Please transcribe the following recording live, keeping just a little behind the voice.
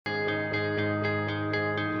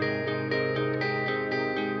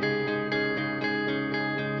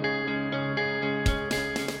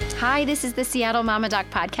Hi, this is the Seattle Mama Doc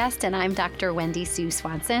podcast, and I'm Dr. Wendy Sue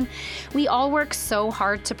Swanson. We all work so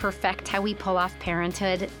hard to perfect how we pull off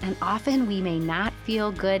parenthood, and often we may not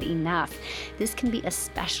feel good enough. This can be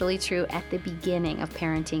especially true at the beginning of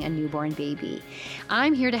parenting a newborn baby.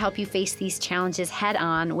 I'm here to help you face these challenges head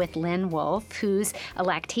on with Lynn Wolf, who's a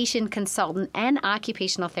lactation consultant and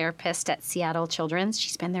occupational therapist at Seattle Children's.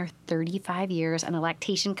 She's been there 35 years and a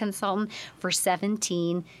lactation consultant for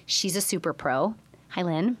 17. She's a super pro. Hi,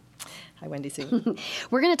 Lynn. Hi, Wendy Sue.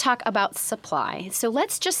 We're going to talk about supply. So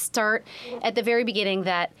let's just start at the very beginning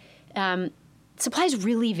that supply is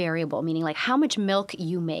really variable, meaning like how much milk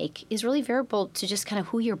you make is really variable to just kind of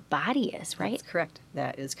who your body is, right? That's correct.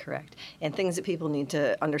 That is correct. And things that people need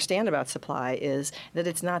to understand about supply is that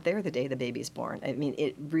it's not there the day the baby's born. I mean,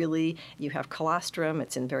 it really, you have colostrum,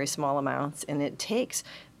 it's in very small amounts, and it takes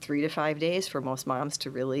 3 to 5 days for most moms to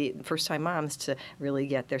really, first-time moms, to really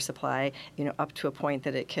get their supply, up to a point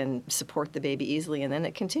that it can support the baby easily, and then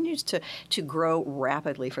it continues to grow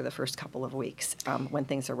rapidly for the first couple of weeks when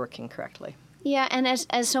things are working correctly. Yeah, and as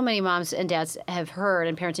so many moms and dads have heard,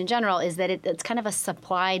 and parents in general, is that it's kind of a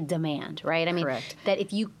supply-demand, right? I mean, correct. That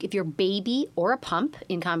if your baby or a pump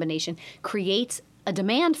in combination creates a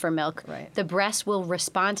demand for milk, right, the breast will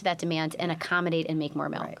respond to that demand and accommodate and make more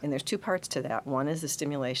milk. Right. And there's two parts to that. One is the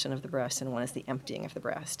stimulation of the breast and one is the emptying of the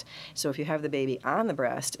breast. So if you have the baby on the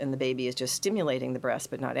breast and the baby is just stimulating the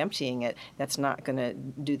breast but not emptying it, that's not going to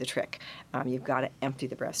do the trick. You've got to empty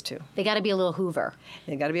the breast too. They got to be a little Hoover.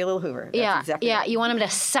 They got to be a little Hoover. That's exactly right. You want them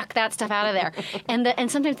to suck that stuff out of there.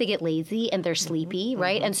 and sometimes they get lazy and they're sleepy,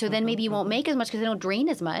 right? And so then maybe you won't make as much because they don't drain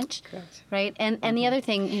as much. Correct. Right? And the other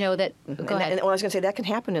thing, that go ahead. And I was going to say that can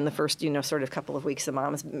happen in the first, sort of couple of weeks. The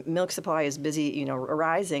mom's milk supply is busy,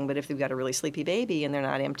 arising, but if they've got a really sleepy baby and they're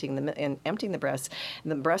not emptying the breast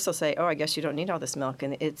will say, "Oh, I guess you don't need all this milk,"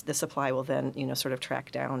 and the supply will then, sort of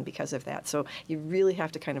track down because of that. So you really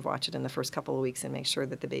have to kind of watch it in the first couple of weeks and make sure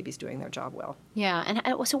that the baby's doing their job well. Yeah,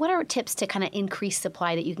 and so what are tips to kind of increase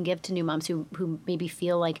supply that you can give to new moms who maybe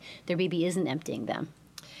feel like their baby isn't emptying them?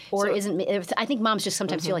 Or I think moms just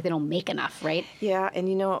sometimes feel like they don't make enough, right? Yeah,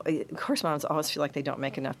 and of course moms always feel like they don't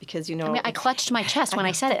make enough because, I mean, I clutched my chest when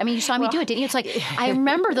I said it. I mean, you saw me do it, didn't you? It's like, I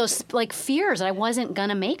remember those fears that I wasn't going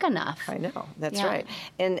to make enough. I know, that's right.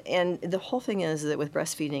 And the whole thing is that with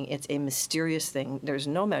breastfeeding, it's a mysterious thing. There's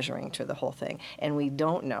no measuring to the whole thing, and we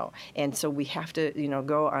don't know. And so we have to,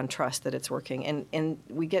 go on trust that it's working. And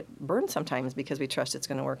we get burned sometimes because we trust it's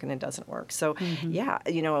going to work and it doesn't work. So,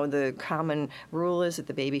 the common rule is that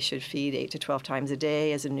the baby should feed 8 to 12 times a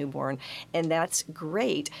day as a newborn, and that's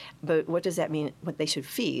great, but what does that mean, what they should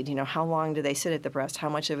feed? How long do they sit at the breast? How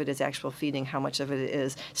much of it is actual feeding? How much of it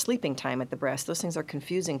is sleeping time at the breast? Those things are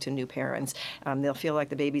confusing to new parents. They'll feel like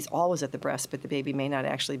the baby's always at the breast, but the baby may not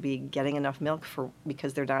actually be getting enough milk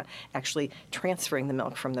because they're not actually transferring the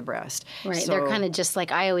milk from the breast. Right, so, they're kind of just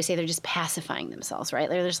like, I always say, they're just pacifying themselves, right?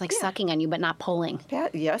 They're just like sucking on you, but not pulling.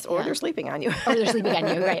 Yes, or they're sleeping on you. Or they're sleeping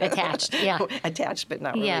on you, right, attached, yeah. Attached, but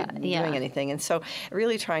not really doing anything. And so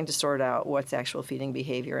really trying to sort out what's actual feeding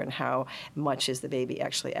behavior and how much is the baby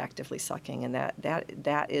actually actively sucking. And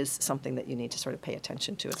that is something that you need to sort of pay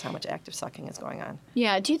attention to, is how much active sucking is going on.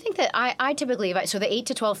 Yeah. Do you think that I typically advise, so the 8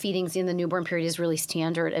 to 12 feedings in the newborn period is really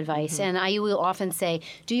standard advice. And I will often say,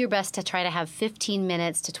 do your best to try to have 15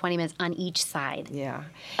 minutes to 20 minutes on each side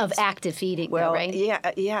of active feeding, right? Yeah.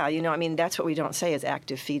 That's what we don't say is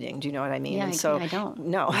active feeding. Do you know what I mean? Yeah, and so, I don't.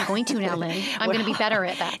 No. I'm going to now, Lynn. I'm going to be better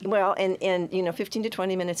at that. Well, and 15 to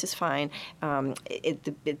 20 minutes is fine. At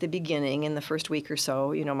the beginning, in the first week or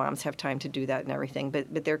so, moms have time to do that and everything.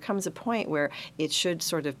 But there comes a point where it should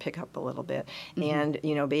sort of pick up a little bit. And,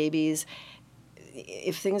 babies,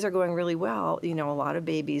 if things are going really well, a lot of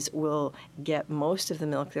babies will get most of the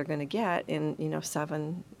milk they're going to get in,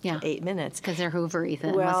 7 to 8 minutes. Because they're Hoover-y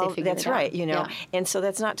then. Well, that's right, And so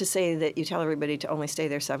that's not to say that you tell everybody to only stay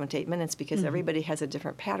there 7 to 8 minutes, because everybody has a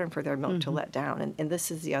different pattern for their milk to let down. And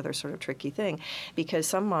this is the other sort of tricky thing, because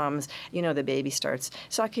some moms, the baby starts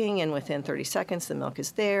sucking and within 30 seconds the milk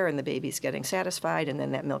is there and the baby's getting satisfied, and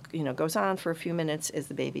then that milk, goes on for a few minutes as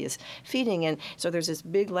the baby is feeding. And so there's this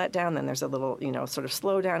big letdown, then there's a little, sort of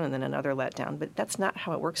slow down and then another letdown. But that's not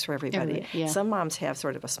how it works for everybody. Some moms have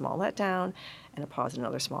sort of a small letdown and a pause,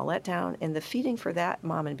 another small letdown, and the feeding for that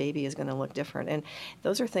mom and baby is going to look different. And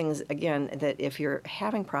those are things, again, that if you're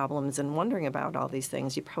having problems and wondering about all these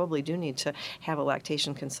things, you probably do need to have a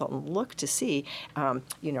lactation consultant look to see,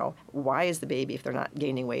 why is the baby, if they're not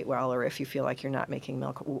gaining weight well, or if you feel like you're not making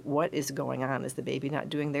milk, what is going on? Is the baby not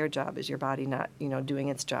doing their job? Is your body not, doing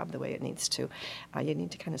its job the way it needs to? You need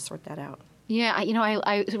to kind of sort that out. Yeah,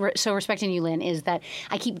 I so respecting you, Lynn, is that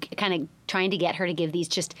I keep kind of trying to get her to give these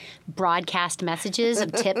just broadcast messages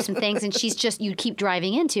of tips and things, and you keep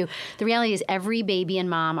driving into. The reality is every baby and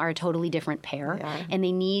mom are a totally different pair, and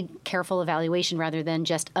they need careful evaluation rather than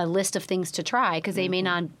just a list of things to try, because they may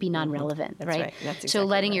not be non-relevant, That's right? That's exactly so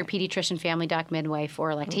letting right. your pediatrician, family doc, midwife,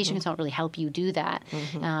 or lactation consultant really help you do that,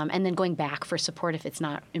 and then going back for support if it's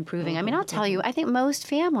not improving. I mean, I'll tell you, I think most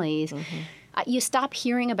families, you stop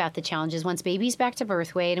hearing about the challenges once baby's back to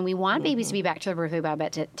birth weight, and we want babies to be back to their birth weight by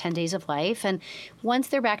about 10 days of life. And once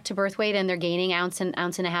they're back to birth weight and they're gaining ounce and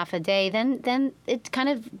a half a day, then it kind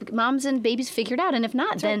of moms and babies figured out. And if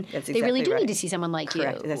not, then they really do need to see someone like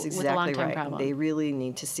Correct. you That's with a exactly long-term right. problem. They really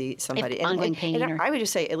need to see somebody. If ongoing pain. I would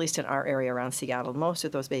just say, at least in our area around Seattle, most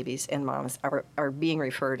of those babies and moms are being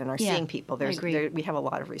referred and are seeing people. I agree. We have a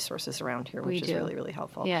lot of resources around here, which is really, really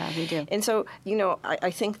helpful. Yeah, we do. And so,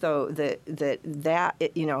 I think, though, that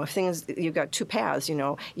if things, you've got two paths,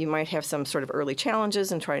 you might have some sort of early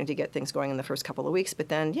challenges in trying to get things going in the first couple of weeks, but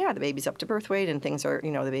then, the baby's up to birth weight and things are,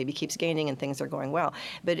 the baby keeps gaining and things are going well.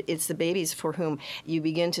 But it's the babies for whom you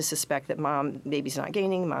begin to suspect that baby's not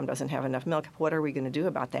gaining, mom doesn't have enough milk. What are we going to do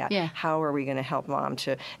about that? Yeah. How are we going to help mom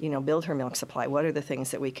to, build her milk supply? What are the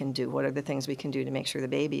things that we can do? What are the things we can do to make sure the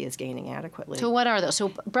baby is gaining adequately? So what are those?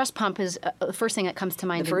 So breast pump is the first thing that comes to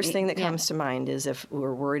mind. The first thing that comes to mind is if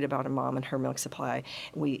we're worried about a mom and her milk supply,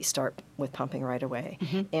 we start with pumping right away.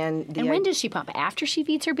 And when does she pump? After she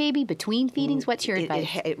feeds her baby? Between feedings? What's your advice?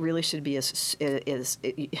 It really should be as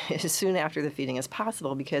soon after the feeding as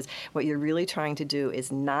possible, because what you're really trying to do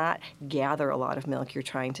is not gather a lot of milk. You're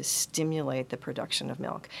trying to stimulate the production of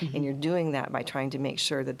milk. And you're doing that by trying to make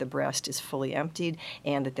sure that the breast is fully emptied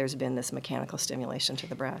and that there's been this mechanical stimulation to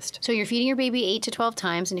the breast. So you're feeding your baby 8 to 12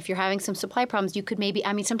 times, and if you're having some supply problems, you could maybe,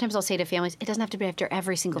 sometimes I'll say to families, it doesn't have to be after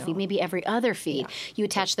every single feed, maybe every other feed. You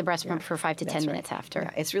attach the breast pump for 5 to 10 minutes after.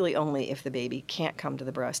 Yeah, it's really only if the baby can't come to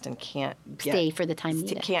the breast and can't stay for the time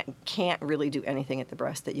needed. Can't really do anything at the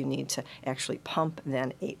breast that you need to actually pump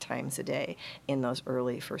then 8 times a day in those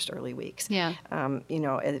first early weeks. Yeah.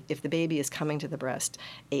 If the baby is coming to the breast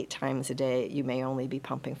 8 times a day, you may only be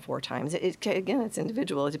pumping 4 times. Again, it's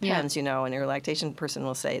individual. It depends, and your lactation person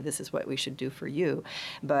will say this is what we should do for you.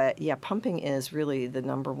 But pumping is really the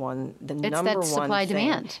number one. It's supply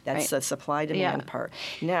demand. That's the supply demand part.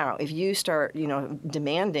 Now, if you start,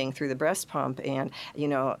 demanding through the breast pump, and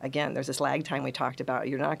again, there's this lag time we talked about.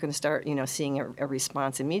 You're not going to start, seeing a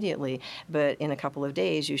response immediately, but in a couple of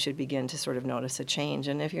days, you should begin to sort of notice a change.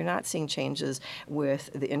 And if you're not seeing changes with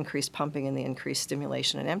the increased pumping and the increased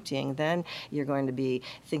stimulation and emptying, then you're going to be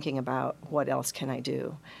thinking about what else can I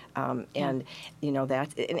do. I want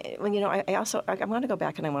to go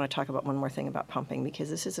back and I want to talk about one more thing about pumping, because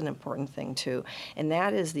this is an important thing too, and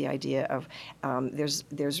that is the idea of there's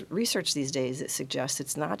research these days that suggests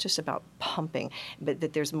it's not just about pumping, but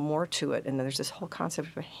that there's more to it, and there's this whole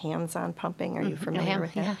concept of hands-on pumping. Are you familiar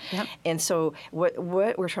with that? Yeah. And so what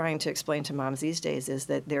we're trying to explain to moms these days is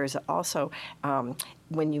that there's also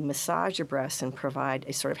when you massage your breasts and provide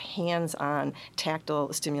a sort of hands-on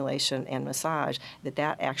tactile stimulation and massage,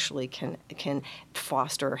 that actually can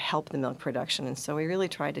foster or help the milk production. And so we really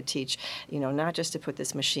try to teach, not just to put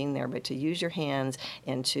this machine there, but to use your hands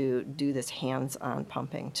and to do this hands-on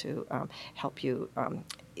pumping to help you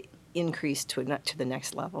increase to the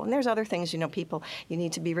next level. And there's other things, people, you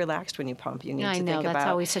need to be relaxed when you pump. You need to think about. I know, that's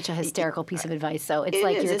always such a hysterical piece of advice, though. It's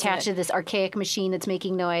like you're attached to this archaic machine that's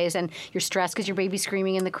making noise, and you're stressed because your baby's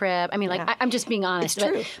screaming in the crib. I'm just being honest. It's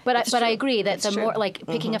true. But I agree that the more, like,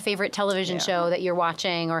 picking a favorite television show that you're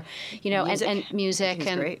watching, or, music. and music.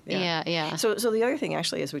 And great. Yeah. So the other thing,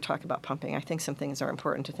 actually, as we talk about pumping, I think some things are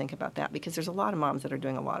important to think about that, because there's a lot of moms that are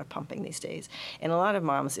doing a lot of pumping these days. And a lot of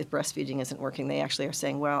moms, if breastfeeding isn't working, they actually are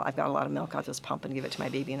saying, well, I've got a lot of milk, I'll just pump and give it to my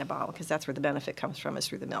baby in a bottle, because that's where the benefit comes from, is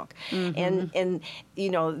through the milk. And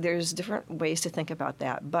there's different ways to think about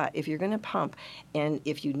that. But if you're going to pump, and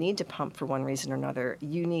if you need to pump for one reason or another,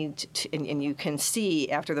 you need to, and you can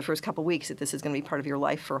see after the first couple weeks that this is going to be part of your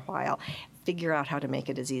life for a while, figure out how to make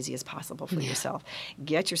it as easy as possible for yourself.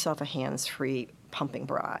 Get yourself a hands-free pumping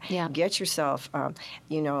bra. Yeah. Get yourself,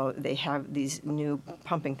 they have these new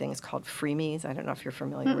pumping things called Freemies. I don't know if you're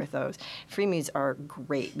familiar with those. Freemies are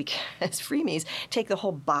great, because Freemies take the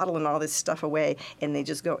whole bottle and all this stuff away, and they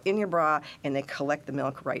just go in your bra, and they collect the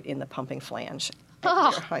milk right in the pumping flange.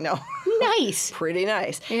 Oh, I know. Nice. Pretty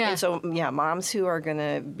nice. Yeah. And so, moms who are going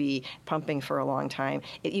to be pumping for a long time,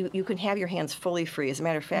 you can have your hands fully free. As a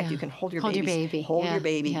matter of fact, you can hold your baby. Hold your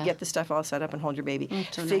baby. Get the stuff all set up and hold your baby.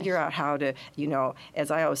 So Figure out how to,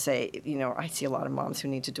 as I always say, I see a lot of moms who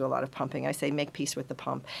need to do a lot of pumping. I say make peace with the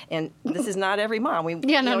pump. And this is not every mom. We want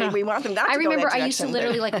them not to go that direction. I remember I used to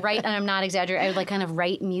literally write, and I'm not exaggerating, I would kind of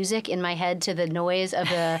write music in my head to the noise of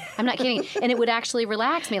the, I'm not kidding, and it would actually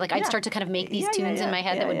relax me. I'd start to kind of make these tunes in my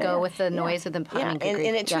head that would go with the noise of the pumping.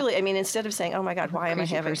 And it truly, instead of saying, oh my God, why am I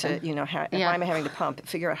having to, why am I having to pump?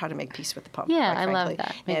 Figure out how to make peace with the pump. Yeah, I love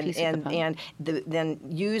that. Make peace with the pump. And then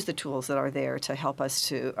use the tools that are there to help us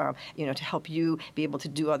to, to help you be able to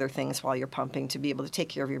do other things while you're pumping, to be able to take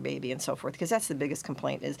care of your baby and so forth. Because that's the biggest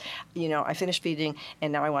complaint is, I finished feeding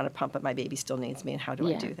and now I want to pump, but my baby still needs me. And how do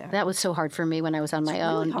I do that? That was so hard for me when I was on my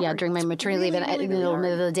own. Hard. During my maternity leave, and in the middle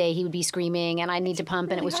of the day, he would be screaming, and I need to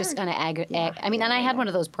pump, and it was just kind of and I had one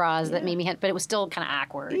of those bras that made me, but it was still kind of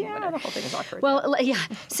awkward. Yeah, the whole thing is awkward. Well, yeah.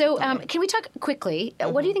 So, can we talk quickly?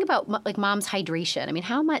 What do you think about mom's hydration?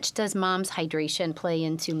 How much does mom's hydration play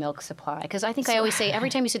into milk supply? Because I think I always say every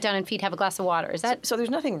time you sit down and feed, have a glass of water. Is that so? There's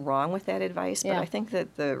nothing wrong with that advice, but I think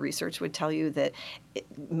that the research would tell you that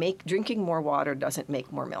drinking more water doesn't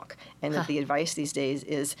make more milk, and that the advice these days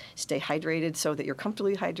is stay hydrated so that you're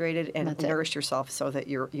comfortably hydrated and nourish yourself so that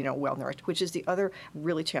you're well nourished, which is the other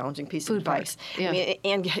really challenging piece of advice.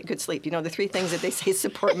 And get good sleep. The 3 things that they say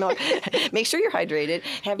support milk. Make sure you're hydrated.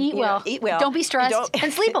 Eat well. Don't be stressed.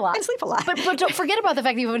 And sleep a lot. But don't forget about the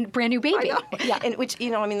fact that you have a brand new baby. I know. Yeah. And which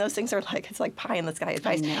those things are it's like pie in the sky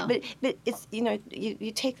advice. But it's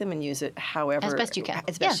you take them and use it however as best you can.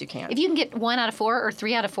 As best you can. If you can get 1 out of 4 or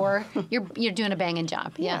 3 out of 4, you're doing a banging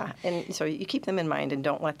job. Yeah. And so you keep them in mind and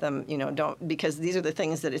don't let them don't, because these are the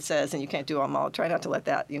things that it says and you can't do them all. Try not to let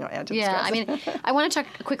that add to the stress. I want to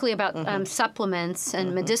talk quickly about supplements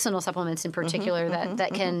and medicinal supplements in particular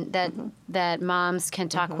that moms can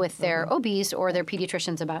talk with their OBs or their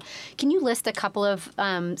pediatricians about. Can you list a couple of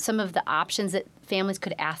some of the options that families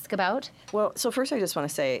could ask about? Well, so first I just want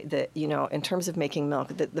to say that, in terms of making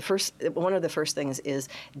milk, one of the first things is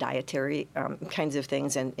dietary kinds of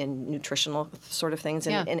things and nutritional sort of things.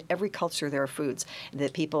 And in every culture there are foods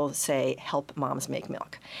that people say help moms make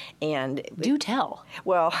milk. And do tell.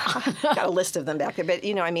 Well, got a list of them back there. But,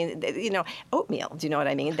 oatmeal, do you know what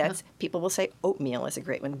I mean? That's people will say oatmeal is a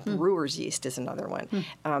great one. Brewer's yeast is another one.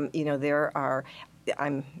 There are...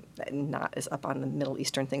 I'm not as up on the Middle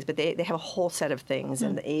Eastern things, but they have a whole set of things,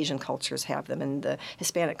 and the Asian cultures have them, and the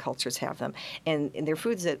Hispanic cultures have them. And they're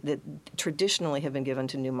foods that traditionally have been given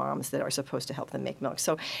to new moms that are supposed to help them make milk.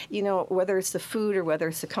 So, whether it's the food or whether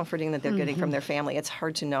it's the comforting that they're getting from their family, it's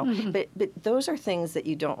hard to know. But those are things that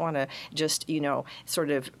you don't want to just,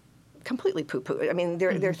 sort of completely poo-poo.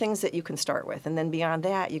 There are things that you can start with, and then beyond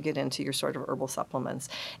that, you get into your sort of herbal supplements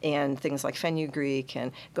and things like fenugreek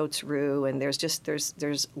and goat's rue, and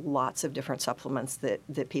there's lots of different supplements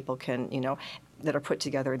that people can that are put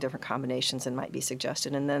together in different combinations and might be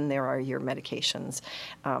suggested. And then there are your medications.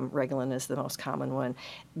 Reglan is the most common one.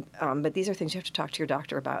 But these are things you have to talk to your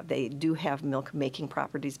doctor about. They do have milk-making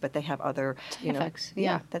properties, but they have other, effects.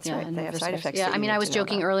 Yeah, that's right. They have side effects. Yeah, I was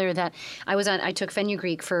joking earlier that I took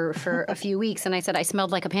fenugreek for a few weeks, and I said I smelled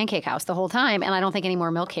like a pancake house the whole time, and I don't think any more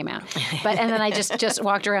milk came out. And then I just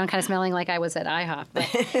walked around kind of smelling like I was at IHOP.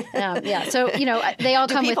 But, so, they all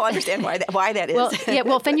come with... Do people understand why that is?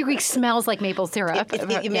 Well, fenugreek smells like maple syrup.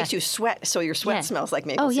 It makes you sweat, so your sweat smells like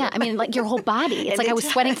maple syrup. Oh, yeah. Like your whole body. It's like I was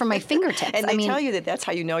sweating from my fingertips. And they tell you that's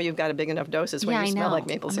how you know you've got a big enough doses when you smell like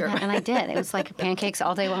maple syrup. And I did. It was like pancakes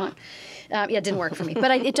all day long. It didn't work for me.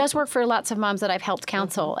 But it does work for lots of moms that I've helped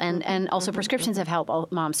counsel, and also prescriptions have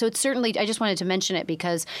helped moms. So it's certainly, I just wanted to mention it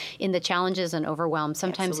because in the challenges and overwhelm,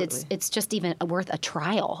 sometimes it's just even worth a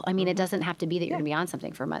trial. It doesn't have to be that you're going to be on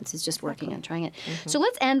something for months. It's just working on trying it. So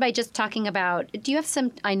let's end by just talking about, do you have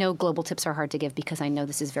some, I know global tips are hard to give because I know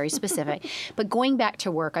this is very specific, but going back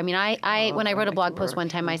to work, when I wrote a blog post one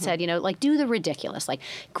time, I said, do the ridiculous, like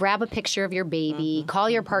grab a picture of your baby, call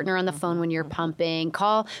your partner on the phone when you're pumping,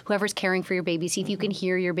 call whoever's caring for your baby, see if you can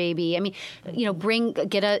hear your baby.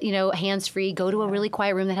 Get a hands-free, go to a really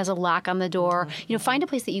quiet room that has a lock on the door. Find a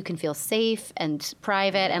place that you can feel safe and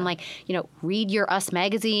private, and read your Us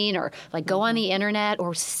magazine, or go on the internet,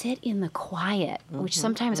 or sit in the quiet, which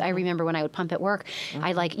sometimes I remember when I would pump at work,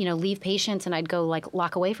 I'd leave patients and I'd go like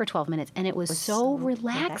lock away for 12 minutes, and it was so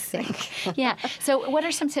relaxing. Yeah. So what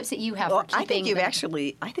are some tips that you have for keeping I think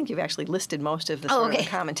you've actually listed most of the sort of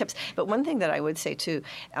common tips. But one thing that I would say too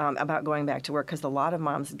about going back to work, because a lot of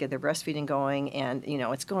moms get their breastfeeding going, and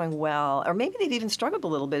it's going well, or maybe they've even struggled a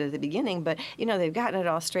little bit at the beginning, but they've gotten it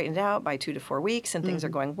all straightened out by 2 to 4 weeks, and things are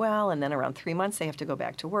going well, and then around 3 months they have to go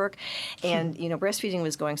back to work, and breastfeeding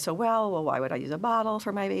was going so well. Well, why would I use a bottle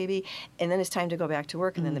for my baby? And then it's time to go back to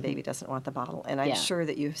work, and then the baby doesn't want the bottle. And I'm sure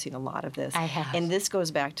that you've seen a lot of this. I have. And this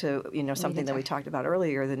goes back to something that we talked about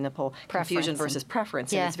earlier, the nipple confusion versus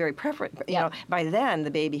preference. And it's very preference. By then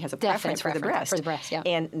the baby has a preference for the breast,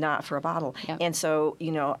 and not for a bottle. Yep. And so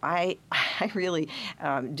I really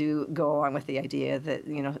do go along with the idea that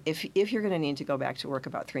if you're going to need to go back to work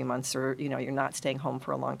about 3 months, or you're not staying home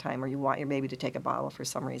for a long time, or you want your baby to take a bottle for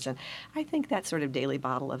some reason, I think that sort of daily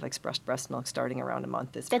bottle of expressed breast milk starting around a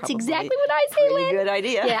month is That's exactly what I say, Lynn. Good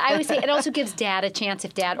idea. Yeah, I always say it also gives dad a chance,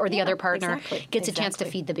 if dad or the other partner gets a chance to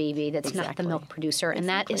feed the baby that's not the milk producer. And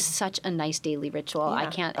that is such a nice daily ritual. I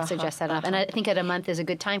can't suggest that enough. And I think at a month is a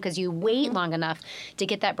good time, because you wait long enough to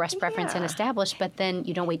get that breast preference and established, but then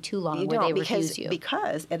you don't wait too long where they refuse you.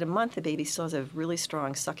 Because at a month the baby still has a really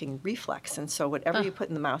strong sucking reflex, and so whatever you put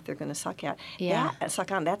in the mouth they're going to suck at,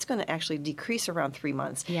 that's going to actually decrease around 3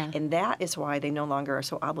 months. And that is why they no longer are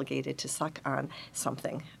so obligated to suck on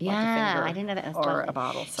something like a finger I didn't know that. or a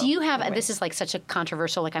bottle. So, do you have, this is like such a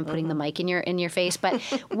controversial, like I'm putting the mic in your face, but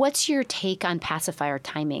what's your take on pacifier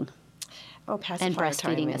timing? Pacifier and breastfeeding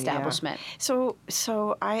timing, establishment.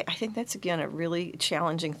 So I think that's again a really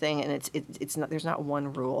challenging thing, and it's not, there's not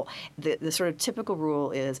one rule. The sort of typical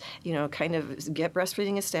rule is kind of get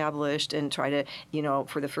breastfeeding established and try to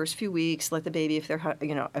for the first few weeks let the baby, if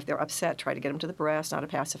they're upset, try to get them to the breast, not a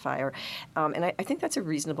pacifier. And I think that's a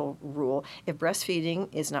reasonable rule. If breastfeeding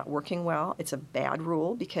is not working well, it's a bad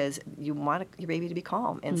rule, because you want your baby to be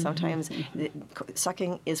calm, and sometimes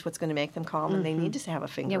sucking is what's going to make them calm, and they need to have a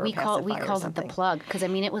finger or a pacifier. We called it the plug, because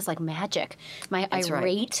it was like magic. My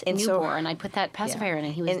irate newborn, I put that pacifier in,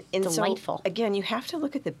 and he was delightful. So, again, you have to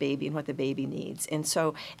look at the baby and what the baby needs. And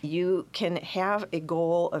so you can have a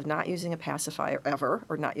goal of not using a pacifier ever,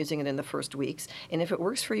 or not using it in the first weeks. And if it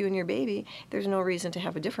works for you and your baby, there's no reason to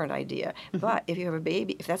have a different idea. But if you have a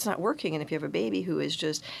baby, if that's not working, and if you have a baby who is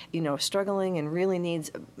just struggling and really needs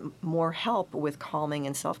more help with calming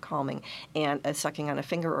and self-calming, and sucking on a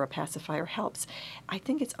finger or a pacifier helps, I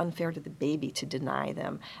think it's unfair to the baby to deny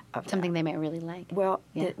them of something they might really like. Well,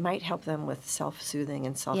 it might help them with self-soothing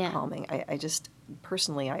and self-calming. I just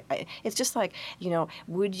personally, it's just like,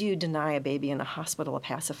 would you deny a baby in a hospital a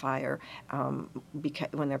pacifier because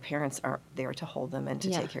when their parents aren't there to hold them and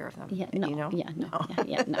to take care of them? No.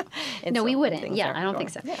 No, we wouldn't. I don't think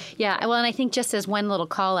so. Well, and I think just as one little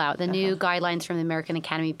call out, the new guidelines from the American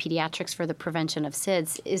Academy of Pediatrics for the prevention of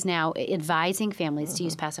SIDS is now advising families to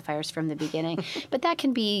use pacifiers from the beginning. But that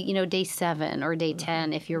can be, day 7 or day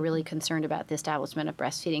 10 if you're really concerned about the establishment of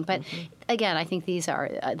breastfeeding. But again, I think this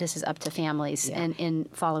is up to families and in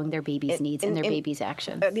following their baby's needs and their baby's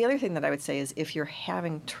actions. The other thing that I would say is, if you're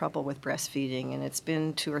having trouble with breastfeeding and it's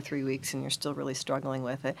been 2 or 3 weeks and you're still really struggling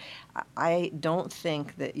with it, I don't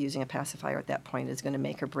think that using a pacifier at that point is going to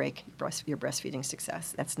make or break your breastfeeding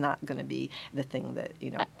success. That's not going to be the thing that,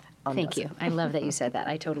 Thank you. I love that you said that.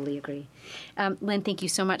 I totally agree. Lynn, thank you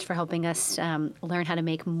so much for helping us learn how to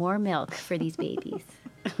make more milk for these babies.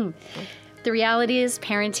 The reality is,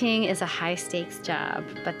 parenting is a high-stakes job,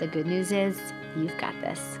 but the good news is you've got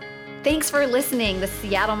this. Thanks for listening. The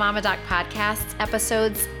Seattle Mama Doc podcast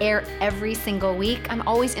episodes air every single week. I'm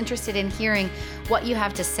always interested in hearing what you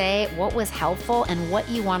have to say, what was helpful, and what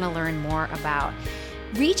you want to learn more about.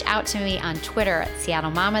 Reach out to me on Twitter at Seattle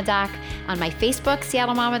Mama Doc, on my Facebook,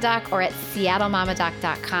 Seattle Mama Doc, or at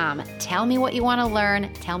seattlemamadoc.com. Tell me what you want to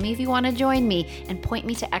learn, tell me if you want to join me, and point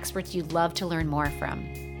me to experts you'd love to learn more from.